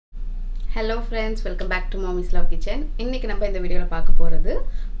Hello friends, welcome back to Mommy's Love Kitchen. இன்னைக்கு நம்ம இந்த வீடியோல பார்க்க போறது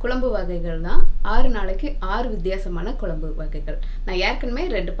குழம்பு வகைகள் தான். 6 நாளைக்கு 6 வித்தியாசமான குழம்பு வகைகள். நான் ஏற்கனவே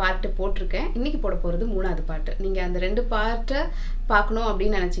 2 பார்ட் போட்டுருக்கேன். இன்னைக்கு போட போறது 3வது பார்ட். நீங்க அந்த 2 பார்ட்ட பார்க்கணும்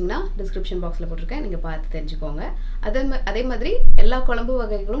அப்படி நினைச்சீங்கன்னா டிஸ்கிரிப்ஷன் பாக்ஸ்ல போட்டுருக்கேன். நீங்க பார்த்து தெரிஞ்சுக்கோங்க. அதே மாதிரி எல்லா குழம்பு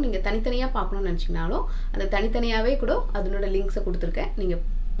வகைகளும் நீங்க தனித்தனியா பார்க்கணும்னு நினைச்சீங்கனாலும் அந்த தனித்தனியாவே கூட அதனோட லிங்க்ஸ் கொடுத்திருக்கேன். நீங்க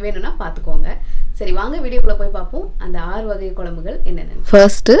வேணும்னா பாத்துக்கோங்க. சரி வாங்க வீடியோக்குள்ள போய் பாப்போம் அந்த 6 வகை குழம்புகள் என்னென்ன.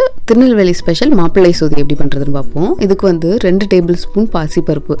 ஃபர்ஸ்ட் திருநெல்வேலி ஸ்பெஷல் மாப்பிள்ளை சோதி எப்படி பண்றதுன்னு பாப்போம். இதுக்கு வந்து 2 டேபிள் ஸ்பூன் பாசி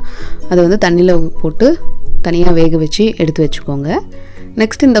பருப்பு அதை வந்து தண்ணில போட்டு தனியா வேக வச்சு எடுத்து வச்சுக்கோங்க.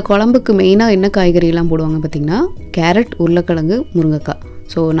 நெக்ஸ்ட் இந்த குழம்புக்கு மெயினா என்ன காய்கறி எல்லாம் போடுவாங்க பாத்தீங்கன்னா கேரட், உருளைக்கிழங்கு, முருங்கைக்காய்.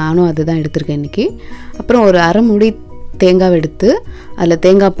 ஸோ நானும் அதுதான் எடுத்திருக்கேன் இன்னைக்கு. அப்புறம் ஒரு அரை மூடி தேங்காய் எடுத்து அதில்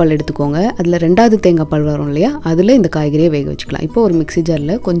தேங்காய் பால் எடுத்துக்கோங்க. அதில் 2வது தேங்காய் பால் வரும் இல்லையா, அதில் இந்த காய்கறியை வேக வச்சுக்கலாம். இப்போ ஒரு மிக்ஸி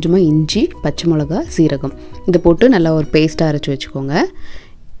ஜாரில் கொஞ்சமாக இஞ்சி, பச்சை மிளகா, சீரகம் இதை போட்டு நல்லா ஒரு பேஸ்ட்டாக அரைச்சி வச்சுக்கோங்க.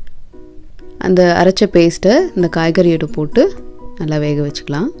 அந்த அரைச்ச பேஸ்ட்டை இந்த காய்கறியோட போட்டு நல்லா வேக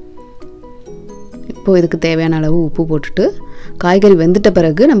வச்சுக்கலாம். இப்போது இதுக்கு தேவையான அளவு உப்பு போட்டுட்டு காய்கறி வெந்துட்ட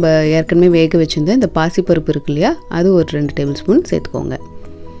பிறகு நம்ம ஏற்கனவே வேக வச்சுருந்த இந்த பாசிப்பருப்பு இருக்கு இல்லையா, அது ஒரு 2 டேபிள் ஸ்பூன் சேர்த்துக்கோங்க.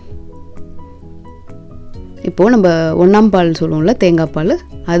 இப்போது நம்ம 1ஆம் பால் சொல்லுவோம்ல தேங்காய் பால்,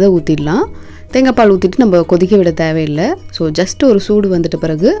 அதை ஊற்றிடலாம். தேங்காய் பால் ஊற்றிட்டு நம்ம கொதிக்க விட தேவையில்லை. ஸோ ஜஸ்ட் ஒரு சூடு வந்துட்ட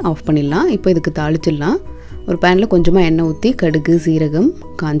பிறகு ஆஃப் பண்ணிடலாம். இப்போ இதுக்கு தாளிச்சிடலாம். ஒரு பேனில் கொஞ்சமாக எண்ணெய் ஊற்றி கடுகு, சீரகம்,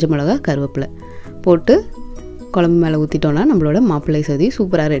 காஞ்ச மிளகா, கருவேப்பிலை போட்டு குழம்பு மேலே ஊற்றிட்டோன்னா நம்மளோட மாப்பிள்ளை சோதி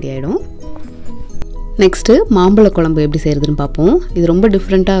சூப்பராக ரெடி ஆகிடும். நெக்ஸ்ட்டு மாம்பழ குழம்பு எப்படி செய்கிறதுன்னு பார்ப்போம். இது ரொம்ப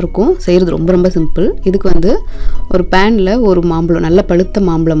டிஃப்ரெண்ட்டாக இருக்கும், செய்கிறது ரொம்ப ரொம்ப சிம்பிள். இதுக்கு வந்து ஒரு பேனில் ஒரு மாம்பழம் நல்ல பழுத்த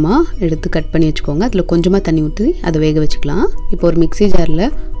மாம்பழமாக எடுத்து கட் பண்ணி வச்சுக்கோங்க. அதில் கொஞ்சமாக தண்ணி ஊற்றி அதை வேக வச்சுக்கலாம். இப்போ ஒரு மிக்ஸி ஜாரில்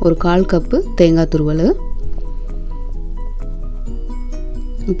ஒரு 1/4 கப்பு தேங்காய் துருவல்,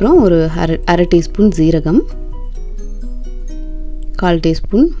 அப்புறம் ஒரு அரை டீஸ்பூன் ஜீரகம், 1/4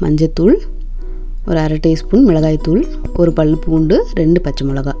 டீஸ்பூன் மஞ்சத்தூள், ஒரு அரை டீஸ்பூன் மிளகாய்த்தூள், ஒரு பல் பூண்டு, 2 பச்சை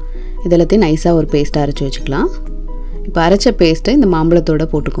மிளகாய் இதெல்லாத்தையும் நைஸாக ஒரு பேஸ்ட்டாக அரைச்சி வச்சுக்கலாம். இப்போ அரைச்ச பேஸ்ட்டை இந்த மாம்பழத்தோடு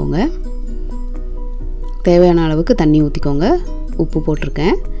போட்டுக்கோங்க. தேவையான அளவுக்கு தண்ணி ஊற்றிக்கோங்க. உப்பு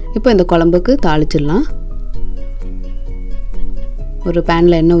போட்டிருக்கேன். இப்போ இந்த குழம்புக்கு தாளிச்சிடலாம். ஒரு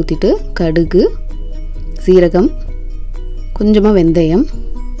பேனில் எண்ணெய் ஊற்றிட்டு கடுகு, சீரகம், கொஞ்சமாக வெந்தயம்,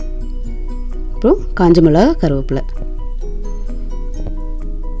 அப்புறம் காஞ்ச மிளகா, கருவேப்பிலை,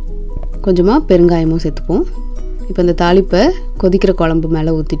 கொஞ்சமாக பெருங்காயமும் சேர்த்துப்போம். இப்போ இந்த தாளிப்பை கொதிக்கிற குழம்பு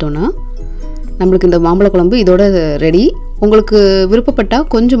மேலே ஊற்றிட்டோன்னா நம்மளுக்கு இந்த மாம்பழ குழம்பு இதோட ரெடி. உங்களுக்கு விருப்பப்பட்டால்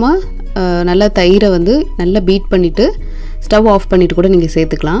கொஞ்சமாக நல்லா தயிரை வந்து நல்லா பீட் பண்ணிவிட்டு ஸ்டவ் ஆஃப் பண்ணிவிட்டு கூட நீங்கள்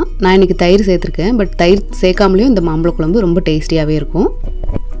சேர்த்துக்கலாம். நான் இன்றைக்கி தயிர் சேர்த்துருக்கேன். பட் தயிர் சேர்க்காமலேயும் இந்த மாம்பழ குழம்பு ரொம்ப டேஸ்டியாகவே இருக்கும்.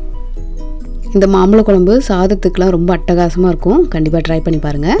 இந்த மாம்பழ குழம்பு சாதத்துக்கெலாம் ரொம்ப அட்டகாசமாக இருக்கும். கண்டிப்பாக ட்ரை பண்ணி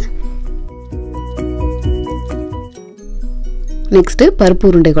பாருங்கள். நெக்ஸ்ட்டு பருப்பு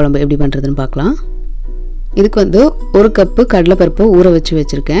உருண்டை குழம்பு எப்படி பண்ணுறதுன்னு பார்க்கலாம். இதுக்கு வந்து 1 கப்பு கடலைப்பருப்பை ஊற வச்சு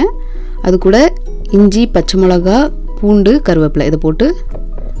வச்சுருக்கேன். அது கூட இஞ்சி, பச்சை மிளகா, பூண்டு, கருவேப்பிலை இதை போட்டு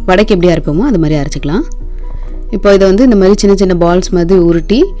வடைக்கு எப்படி அரைப்போமோ அது மாதிரி அரைச்சிக்கலாம். இப்போ இதை வந்து இந்த மாதிரி சின்ன சின்ன பால்ஸ் மாதிரி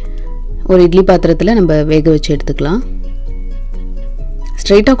உருட்டி ஒரு இட்லி பாத்திரத்தில் நம்ம வேக வச்சு எடுத்துக்கலாம்.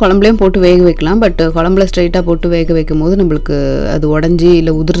 ஸ்ட்ரைட்டாக குழம்புலையும் போட்டு வேக வைக்கலாம். பட் குழம்புல ஸ்ட்ரைட்டாக போட்டு வேக வைக்கும் போது நம்மளுக்கு அது உடஞ்சி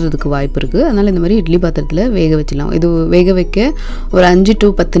இல்லை உதிர்றதுக்கு வாய்ப்பு இருக்குது. அதனால் இந்த மாதிரி இட்லி பாத்திரத்தில் வேக வச்சிடலாம். இது வேக வைக்க ஒரு 5 to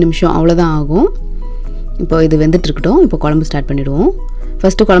 10 நிமிஷம் அவ்வளோதான் ஆகும். இப்போ இது வெந்துட்டுருக்கட்டும். இப்போ குழம்பு ஸ்டார்ட் பண்ணிவிடுவோம்.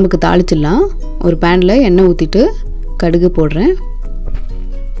 ஃபஸ்ட்டு குழம்புக்கு தாளிச்சிடலாம். ஒரு பேனில் எண்ணெய் ஊற்றிட்டு கடுகு போடுறேன்,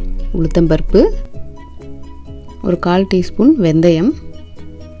 உளுத்தம்பருப்பு, ஒரு 1/4 டீஸ்பூன் வெந்தயம்,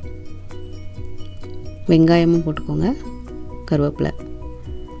 வெங்காயமும் போட்டுக்கோங்க, கருவேப்பிலை.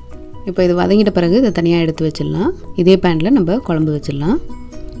 இப்போ இது வதங்கிட்ட பிறகு இதை தனியாக எடுத்து வச்சிடலாம். இதே பேனில் நம்ம குழம்பு வச்சிடலாம்.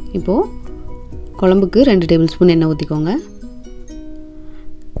 இப்போது குழம்புக்கு 2 டேபிள் ஸ்பூன் எண்ணெய் ஊற்றிக்கோங்க.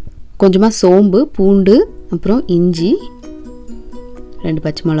 கொஞ்சமாக சோம்பு, பூண்டு, அப்புறம் இஞ்சி, 2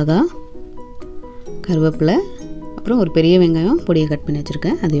 பச்சை மிளகா, கருவேப்பிலை, அப்புறம் ஒரு பெரிய வெங்காயம் பொடியை கட் பண்ணி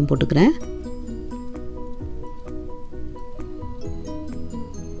வச்சுருக்கேன், அதையும் போட்டுக்கிறேன்.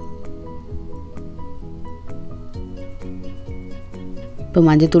 இப்போ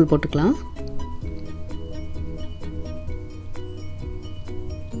மஞ்சத்தூள் போட்டுக்கலாம்.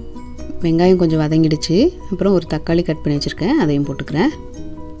 வெங்காயம் கொஞ்சம் வதங்கிடுச்சு. அப்புறம் ஒரு தக்காளி கட் பண்ணி வச்சுருக்கேன், அதையும் போட்டுக்கிறேன்.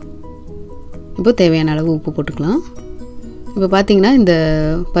 இப்போ தேவையான அளவு உப்பு போட்டுக்கலாம். இப்போ பார்த்திங்கன்னா இந்த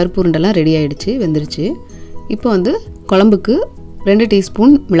பருப்பு உருண்டெல்லாம் ரெடி ஆகிடுச்சு, வெந்துருச்சு. இப்போ வந்து குழம்புக்கு 2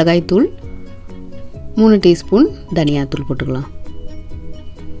 டீஸ்பூன் மிளகாய்த்தூள், 3 டீஸ்பூன் தனியாத்தூள் போட்டுக்கலாம்.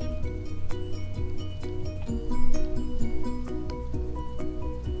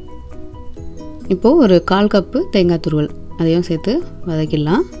 இப்போது ஒரு 1/4 கப்பு தேங்காய் துருவல் அதையும் சேர்த்து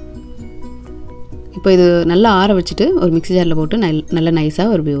வதக்கிடலாம். இப்போ இது நல்லா ஆற வச்சுட்டு ஒரு மிக்ஸி ஜாரில் போட்டு நல்லா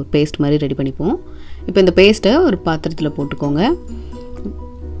நைஸாக ஒரு பேஸ்ட் மாதிரி ரெடி பண்ணிப்போம். இப்போ இந்த பேஸ்ட்டை ஒரு பாத்திரத்தில் போட்டுக்கோங்க.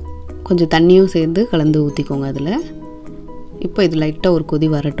 கொஞ்சம் தண்ணியும் சேர்ந்து கலந்து ஊற்றிக்கோங்க அதில். இப்போ இது லைட்டாக ஒரு கொதி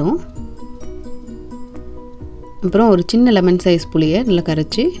வரட்டும். அப்புறம் ஒரு சின்ன லெமன் சைஸ் புளியை நல்லா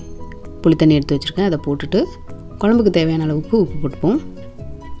கரைச்சி புளி தண்ணி எடுத்து வச்சுருக்கேன். அதை போட்டுட்டு குழம்புக்கு தேவையான அளவுக்கு உப்பு போட்டுப்போம்.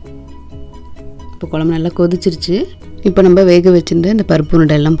 இப்போ குழம்பு நல்லா கொதிச்சிருச்சு. இப்போ நம்ம வேக வச்சுருந்த இந்த பருப்பு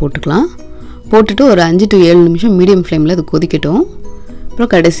உருண்டை எல்லாம் போட்டுக்கலாம். போட்டுட்டு ஒரு 5 to 7 நிமிஷம் மீடியம் ஃப்ளேமில் அது கொதிக்கட்டும். அப்புறம்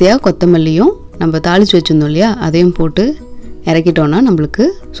கடைசியாக கொத்தமல்லியும் நம்ம தாளித்து வச்சுருந்தோம் இல்லையா, அதையும் போட்டு இறக்கிட்டோன்னா நம்மளுக்கு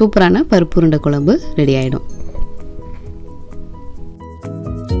சூப்பரான பருப்பு உருண்டை குழம்பு ரெடி ஆகிடும்.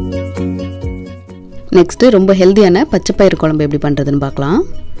 நெக்ஸ்ட்டு ரொம்ப ஹெல்த்தியான பச்சைப்பயிறு குழம்பு எப்படி பண்ணுறதுன்னு பார்க்கலாம்.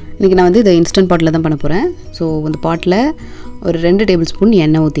 இன்றைக்கி நான் வந்து இதை இன்ஸ்டன்ட் பாட்டில் தான் பண்ண போகிறேன். ஸோ இந்த பாட்டில் ஒரு 2 டேபிள் ஸ்பூன்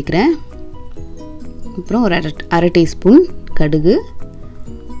எண்ணெய் ஊற்றிக்கிறேன். அப்புறம் ஒரு அரை டீஸ்பூன் கடுகு,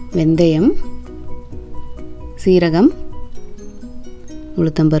 வெந்தயம், சீரகம்,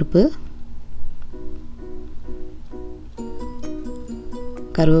 உளுத்தம்பருப்பு,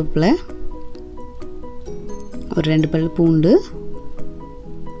 கருவேப்பிலை, ஒரு 2 பல் பூண்டு,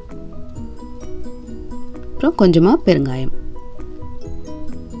 அப்புறம் கொஞ்சமாக பெருங்காயம்.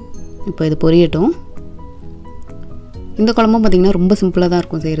 இப்போ இது பொரியட்டும். இந்த குழம்பும் பார்த்திங்கன்னா ரொம்ப சிம்பிளாக தான்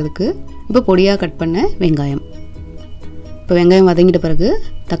இருக்கும் செய்கிறதுக்கு. இப்போ பொடியாக கட் பண்ண வெங்காயம். இப்போ வெங்காயம் வதங்கிட்ட பிறகு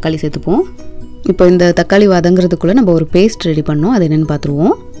தக்காளி சேர்த்துப்போம். இப்போ இந்த தக்காளி வதங்குறதுக்குள்ளே நம்ம ஒரு பேஸ்ட் ரெடி பண்ணோம். அது என்னென்னு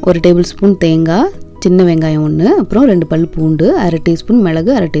பார்த்துருவோம். ஒரு டேபிள் ஸ்பூன் தேங்காய், சின்ன வெங்காயம் 1, அப்புறம் 2 பல் பூண்டு, அரை டீஸ்பூன்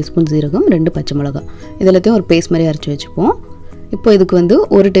மிளகு, அரை டீஸ்பூன் சீரகம், 2 பச்சை மிளகாய், இதெல்லாத்தையும் ஒரு பேஸ்ட் மாதிரி அரைச்சி வச்சுப்போம். இப்போ இதுக்கு வந்து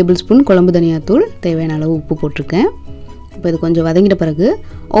ஒரு டேபிள் ஸ்பூன் குழம்பு தனியாத்தூள், தேவையான அளவு உப்பு போட்டிருக்கேன். இப்போ இது கொஞ்சம் வதங்கிட்ட பிறகு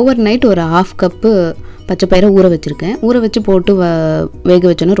ஓவர் நைட் ஒரு 1/2 கப்பு பச்சை பயிரை ஊற வச்சுருக்கேன். ஊற வச்சு போட்டு வேக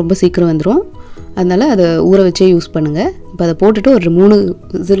வச்சோன்னா ரொம்ப சீக்கிரம் வந்துடும். அதனால் அதை ஊற வச்சே யூஸ் பண்ணுங்கள். இப்போ அதை போட்டுட்டு ஒரு 3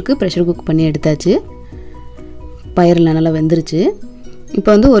 விசிலுக்கு ப்ரெஷர் குக் பண்ணி எடுத்தாச்சு. பயிரில் நல்லா வெந்துருச்சு. இப்போ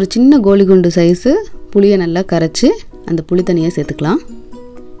வந்து ஒரு சின்ன கோலி குண்டு சைஸு புளியை நல்லா கரைச்சி அந்த புளி தண்ணியை சேர்த்துக்கலாம்.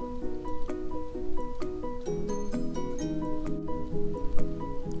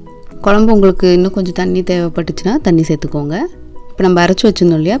 குழம்பு உங்களுக்கு இன்னும் கொஞ்சம் தண்ணி தேவைப்பட்டுச்சுன்னா தண்ணி சேர்த்துக்கோங்க. இப்போ நம்ம அரைச்சி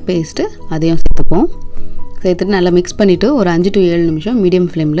வச்சுருந்தோம் இல்லையா பேஸ்ட்டு, அதையும் சேர்த்துப்போம். சேர்த்துட்டு நல்லா மிக்ஸ் பண்ணிவிட்டு ஒரு 5 to 7 நிமிஷம் மீடியம்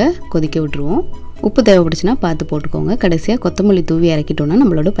ஃப்ளேமில் கொதிக்க விட்டுருவோம். உப்பு தேவைப்பட்டுச்சுன்னா பார்த்து போட்டுக்கோங்க. கடைசியாக கொத்தமல்லி தூவி இறக்கிட்டோன்னா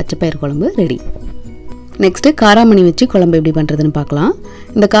நம்மளோட பச்சைப்பயிறு குழம்பு ரெடி. நெக்ஸ்ட்டு காராமணி வச்சு குழம்பு எப்படி பண்ணுறதுன்னு பார்க்கலாம்.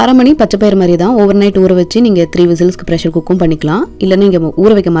 இந்த காராமணி பச்சைப்பயிறு மாதிரி தான். ஓவர் நைட் ஊற வச்சு நீங்கள் 3 விசில்ஸ்க்கு ப்ரெஷர் குக்கும் பண்ணிக்கலாம். இல்லை நீங்கள்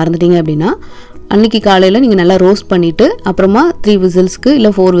ஊற வைக்க மறந்துட்டீங்க அப்படின்னா அன்றைக்கி காலையில் நீங்கள் நல்லா ரோஸ்ட் பண்ணிவிட்டு அப்புறமா 3 விசில்ஸ்க்கு இல்லை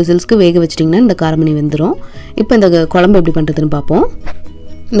 4 விசில்ஸ்க்கு வேக வச்சிட்டிங்கன்னா இந்த காராமணி வெந்துடும். இப்போ இந்த குழம்பு எப்படி பண்ணுறதுன்னு பார்ப்போம்.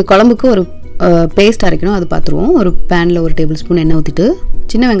 இந்த குழம்புக்கு ஒரு பேஸ்ட் அரைக்கணும், அது பார்த்துருவோம். ஒரு பேனில் ஒரு டேபிள் ஸ்பூன் எண்ணெய் ஊற்றிட்டு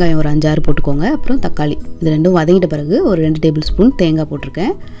சின்ன வெங்காயம் ஒரு 5-6 போட்டுக்கோங்க. அப்புறம் தக்காளி, இது ரெண்டும் வதங்கிட்ட பிறகு ஒரு 2 டேபிள் ஸ்பூன் தேங்காய்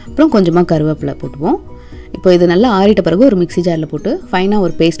போட்டிருக்கேன். அப்புறம் கொஞ்சமாக கருவேப்பிலை போட்டுப்போம். இப்போ இது நல்லா ஆறிட்ட பிறகு ஒரு மிக்ஸி ஜாரில் போட்டு ஃபைனாக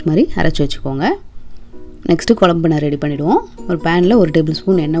ஒரு பேஸ்ட் மாதிரி அரைச்சி வச்சுக்கோங்க. நெக்ஸ்ட்டு குழம்பு நான் ரெடி பண்ணிவிடுவோம். ஒரு பேனில் ஒரு டேபிள்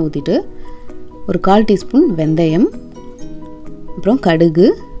ஸ்பூன் எண்ணெய் ஊற்றிட்டு ஒரு 1/4 டீஸ்பூன் வெந்தயம், அப்புறம் கடுகு,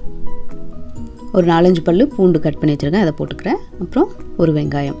 ஒரு 4-5 பல் பூண்டு கட் பண்ணி வச்சுருக்கேன், அதை போட்டுக்கிறேன். அப்புறம் ஒரு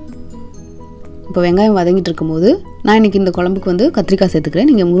வெங்காயம். இப்போ வெங்காயம் வதங்கிட்டு இருக்கும்போது நான் இன்றைக்கி இந்த குழம்புக்கு வந்து கத்திரிக்காய் சேர்த்துக்கிறேன்.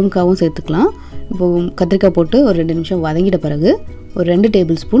 நீங்கள் முருங்கைக்காவும் சேர்த்துக்கலாம். இப்போது கத்திரிக்காய் போட்டு ஒரு 2 நிமிஷம் வதங்கிட்ட பிறகு ஒரு 2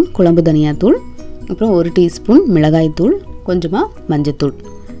 டேபிள் ஸ்பூன் குழம்பு தனியாத்தூள், அப்புறம் 1 டீஸ்பூன் மிளகாய்த்தூள், கொஞ்சமாக மஞ்சத்தூள்.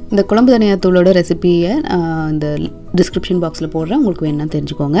 இந்த குழம்பு தனியாத்தூளோட ரெசிபியை இந்த டிஸ்கிரிப்ஷன் பாக்ஸில் போடுறேன், உங்களுக்கு வேணும்னா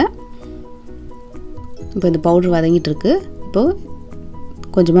தெரிஞ்சுக்கோங்க. இப்போ இந்த பவுடர் வதங்கிட்டு இருக்கு. இப்போது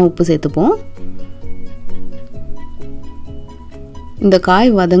கொஞ்சமாக உப்பு சேர்த்துப்போம். இந்த காய்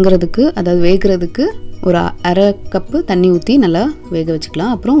வதங்கிறதுக்கு, அதாவது வேகிறதுக்கு ஒரு அரை கப்பு தண்ணி ஊற்றி நல்லா வேக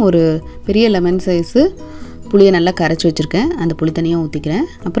வச்சுக்கலாம். அப்புறம் ஒரு பெரிய லெமன் சைஸு புளியை நல்லா கரைச்சி வச்சுருக்கேன், அந்த புளி தண்ணியாக ஊற்றிக்கிறேன்.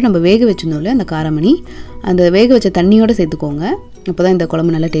 அப்புறம் நம்ம வேக வச்சுருந்தோம்ல அந்த காராமணி, அந்த வேக வச்ச தண்ணியோடு சேர்த்துக்கோங்க. அப்போ தான் இந்த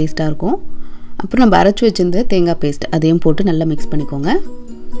குழம்பு நல்லா டேஸ்ட்டாக இருக்கும். அப்புறம் நம்ம அரைச்சி வச்சுருந்த தேங்காய் பேஸ்ட் அதையும் போட்டு நல்லா மிக்ஸ் பண்ணிக்கோங்க.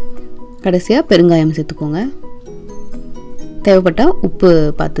 கடைசியாக பெருங்காயம் சேர்த்துக்கோங்க. தேவைப்பட்டால் உப்பு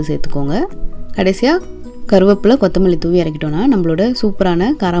பார்த்து சேர்த்துக்கோங்க. கடைசியாக கருவேப்பிலை, கொத்தமல்லி தூவி இறக்கிட்டோன்னா நம்மளோட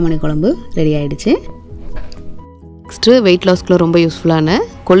சூப்பரான காராமணி குழம்பு ரெடி ஆகிடுச்சு. நெக்ஸ்ட்டு வெயிட் லாஸ்க்குள்ள ரொம்ப யூஸ்ஃபுல்லான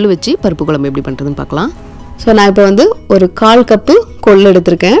கொள்ளு வச்சு பருப்பு குழம்பு எப்படி பண்ணுறதுன்னு பார்க்கலாம். ஸோ நான் இப்போ வந்து ஒரு 1/4 கப்பு கொள்ளு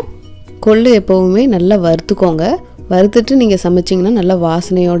எடுத்திருக்கேன். கொள்ளு எப்போவுமே நல்லா வறுத்துக்கோங்க. வறுத்துட்டு நீங்கள் சமைச்சிங்கன்னா நல்லா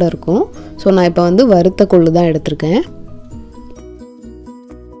வாசனையோடு இருக்கும். ஸோ நான் இப்போ வந்து வறுத்த கொள்ளு தான் எடுத்திருக்கேன்.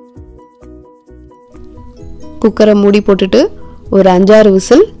 குக்கரை மூடி போட்டுட்டு ஒரு 5-6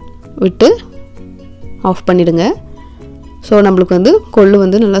 விசில் விட்டு ஆஃப் பண்ணிவிடுங்க. ஸோ நம்மளுக்கு வந்து கொள்ளு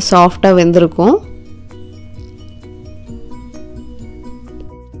வந்து நல்லா சாஃப்டாக வெந்திருக்கும்.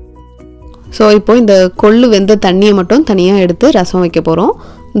 ஸோ இப்போ இந்த கொள்ளு வெந்த தண்ணியை மட்டும் தனியாக எடுத்து ரசம் வைக்க போகிறோம்.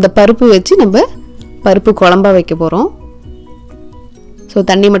 இந்த பருப்பு வச்சு நம்ம பருப்பு குழம்பா வைக்க போகிறோம். ஸோ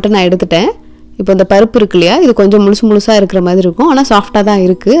தண்ணி மட்டும் நான் எடுத்துட்டேன். இப்போ இந்த பருப்பு இருக்கு இல்லையா, இது கொஞ்சம் முழுசாக இருக்கிற மாதிரி இருக்கும். ஆனால் சாஃப்டாக தான்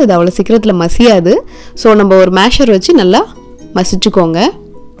இருக்குது. அது அவ்வளோ சீக்கிரத்தில் மசியாது. ஸோ நம்ம ஒரு மேஷர் வச்சு நல்லா மசிச்சுக்கோங்க.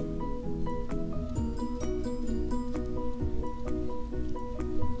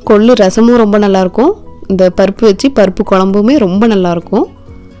 கொள்ளு ரசமும் ரொம்ப நல்லாயிருக்கும். இந்த பருப்பு வச்சு பருப்பு குழம்புமே ரொம்ப நல்லாயிருக்கும்.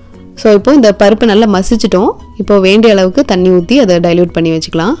 ஸோ இப்போ இந்த பருப்பு நல்லா மசிச்சிட்டோம். இப்போ வேண்டிய அளவுக்கு தண்ணி ஊற்றி அதை டைல்யூட் பண்ணி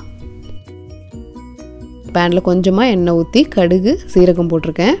வச்சுக்கலாம். பேனில் கொஞ்சமாக எண்ணெய் ஊற்றி கடுகு சீரகம்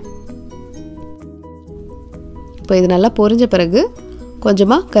போட்டிருக்கேன். இப்போ இது நல்லா பொரிஞ்ச பிறகு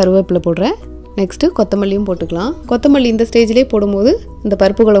கொஞ்சமாக கருவேப்பிலை போடுறேன். நெக்ஸ்ட்டு கொத்தமல்லியும் போட்டுக்கலாம். கொத்தமல்லி இந்த ஸ்டேஜ்லேயே போடும்போது இந்த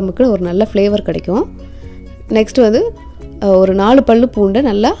பருப்பு குழம்புக்கு ஒரு நல்ல ஃப்ளேவர் கிடைக்கும். நெக்ஸ்ட்டு வந்து ஒரு 4 பல்லு பூண்டை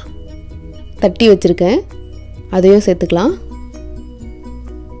நல்லா தட்டி வச்சுருக்கேன், அதையும் சேர்த்துக்கலாம்.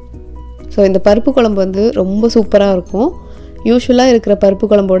 ஸோ இந்த பருப்பு குழம்பு வந்து ரொம்ப சூப்பராக இருக்கும். யூஸ்வலாக இருக்கிற பருப்பு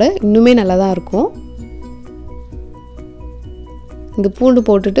குழம்போட இன்னுமே நல்லா தான் இருக்கும். இந்த பூண்டு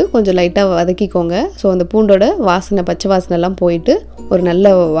போட்டுட்டு கொஞ்சம் லைட்டாக வதக்கிக்கோங்க. ஸோ அந்த பூண்டோட வாசனை, பச்சை வாசனைலாம் போயிட்டு ஒரு நல்ல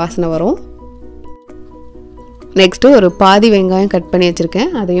வாசனை வரும். நெக்ஸ்ட்டு ஒரு பாதி வெங்காயம் கட் பண்ணி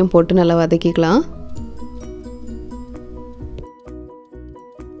வச்சுருக்கேன், அதையும் போட்டு நல்லா வதக்கிக்கலாம்.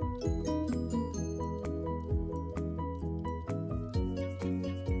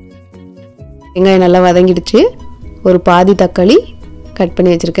 வெங்காயம் நல்லா வதங்கிடுச்சு. ஒரு பாதி தக்காளி கட்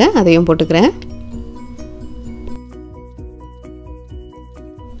பண்ணி வச்சுருக்கேன், அதையும் போட்டுக்கிறேன்.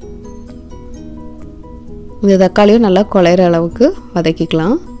 இந்த தக்காளியும் நல்லா குழையிற அளவுக்கு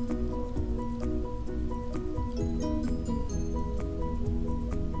வதக்கிக்கலாம்.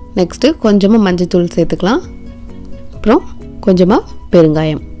 நெக்ஸ்ட்டு கொஞ்சமாக மஞ்சள்தூள் சேர்த்துக்கலாம். அப்புறம் கொஞ்சமாக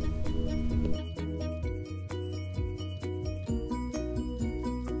பெருங்காயம்.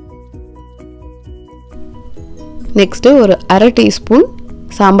 நெக்ஸ்ட்டு ஒரு 1/2 டீஸ்பூன்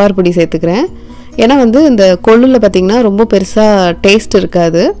சாம்பார் பொடி சேர்த்துக்கிறேன். ஏன்னா வந்து இந்த கொள்ளில் பார்த்திங்கன்னா ரொம்ப பெருசாக டேஸ்ட்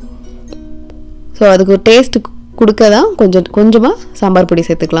இருக்காது. ஸோ அதுக்கு ஒரு டேஸ்ட்டு கொடுக்க தான் கொஞ்சமாக சாம்பார் பொடி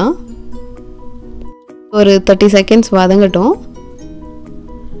சேர்த்துக்கலாம். ஒரு 30 செகண்ட்ஸ் வதங்கட்டும்.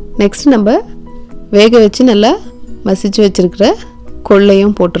 நெக்ஸ்ட் நம்ம வேக வச்சு நல்லா மசிச்சு வச்சுருக்கிற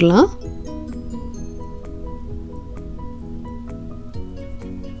கொள்ளையும் போட்டுடலாம்.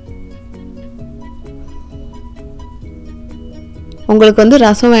 உங்களுக்கு வந்து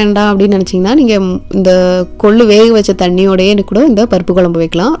ரசம் வேண்டாம் அப்படின்னு நினச்சிங்கன்னா நீங்கள் இந்த கொள்ளு வேக வச்ச தண்ணியோடையே கூட இந்த பருப்பு குழம்பு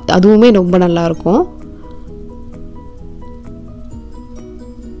வைக்கலாம், அதுவுமே ரொம்ப நல்லாயிருக்கும்.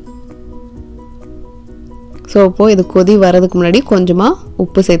 ஸோ இப்போது இது கொதி வரதுக்கு முன்னாடி கொஞ்சமாக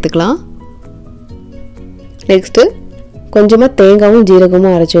உப்பு சேர்த்துக்கலாம். நெக்ஸ்ட்டு கொஞ்சமாக தேங்காயும்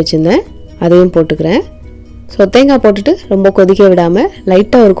ஜீரகமும் அரைச்சி வச்சுருந்தேன், அதையும் போட்டுக்கிறேன். ஸோ தேங்காய் போட்டுட்டு ரொம்ப கொதிக்க விடாமல்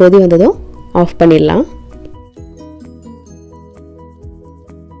லைட்டாக ஒரு கொதி வந்ததும் ஆஃப் பண்ணிடலாம்.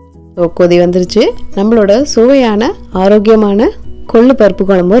 ஸோ கொதி வந்துருச்சு. நம்மளோட சுவையான ஆரோக்கியமான கொள்ளு பருப்பு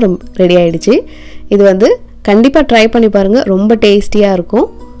குழம்பும் ரெடி ஆகிடுச்சு. இது வந்து கண்டிப்பாக ட்ரை பண்ணி பாருங்கள், ரொம்ப டேஸ்டியாக இருக்கும்.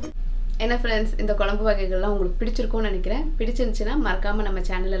 என்ன ஃப்ரெண்ட்ஸ், இந்த குழம்பு வகைகள்லாம் உங்களுக்கு பிடிச்சிருக்கும்னு நினைக்கிறேன். பிடிச்சிருந்துச்சுன்னா மறக்காமல் நம்ம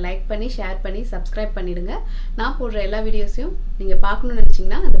சேனலை லைக் பண்ணி, ஷேர் பண்ணி, சப்ஸ்கிரைப் பண்ணிவிடுங்க. நான் போடுற எல்லா வீடியோஸையும் நீங்கள் பார்க்கணுன்னு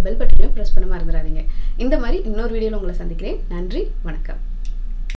நினச்சிங்கன்னா அந்த பெல் பட்டனையும் ப்ரெஸ் பண்ண மறந்துடாதீங்க. இந்த மாதிரி இன்னொரு வீடியோவில் உங்களை சந்திக்கிறேன். நன்றி, வணக்கம்.